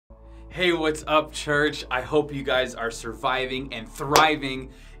Hey, what's up, church? I hope you guys are surviving and thriving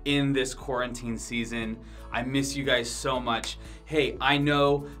in this quarantine season. I miss you guys so much. Hey, I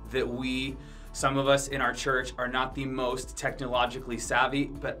know that some of us in our church are not the most technologically savvy,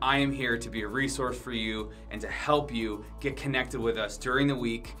 but I am here to be a resource for you and to help you get connected with us during the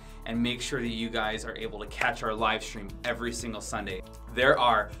week and make sure that you guys are able to catch our live stream every single Sunday. There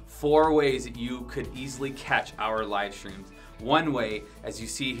are 4 ways that you could easily catch our live streams. One way, as you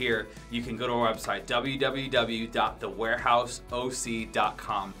see here, you can go to our website,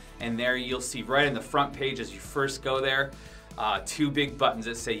 www.thewarehouseoc.com, and there you'll see right in the front page as you first go there, 2 big buttons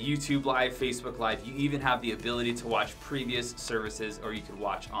that say YouTube Live, Facebook Live. You even have the ability to watch previous services, or you can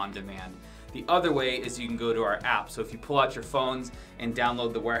watch on demand. The other way is you can go to our app. So if you pull out your phones and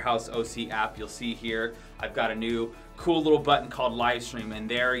download the Warehouse OC app, you'll see here I've got a new cool little button called Livestream, and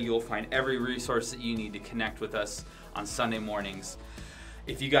there you'll find every resource that you need to connect with us on Sunday mornings.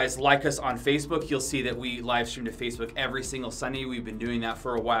 If you guys like us on Facebook, you'll see that we live stream to Facebook every single Sunday. We've been doing that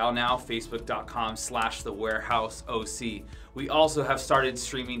for a while now, facebook.com/thewarehouseoc. We also have started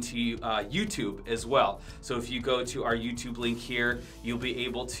streaming to YouTube as well. So if you go to our YouTube link here, you'll be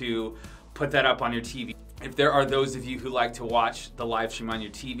able to put that up on your TV. If there are those of you who like to watch the live stream on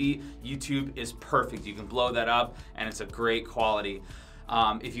your TV, YouTube is perfect. You can blow that up and it's a great quality.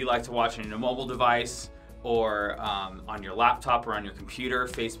 If you like to watch on your mobile device, or on your laptop or on your computer,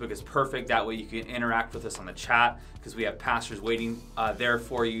 Facebook is perfect. That way you can interact with us on the chat, because we have pastors waiting there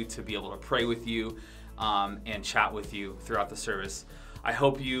for you to be able to pray with you and chat with you throughout the service. I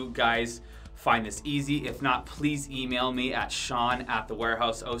hope you guys find this easy. If not, please email me at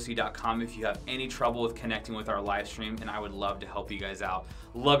sean@thewarehouseoc.com if you have any trouble with connecting with our live stream, and I would love to help you guys out.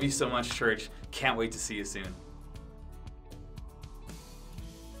 Love you so much, church. Can't wait to see you soon.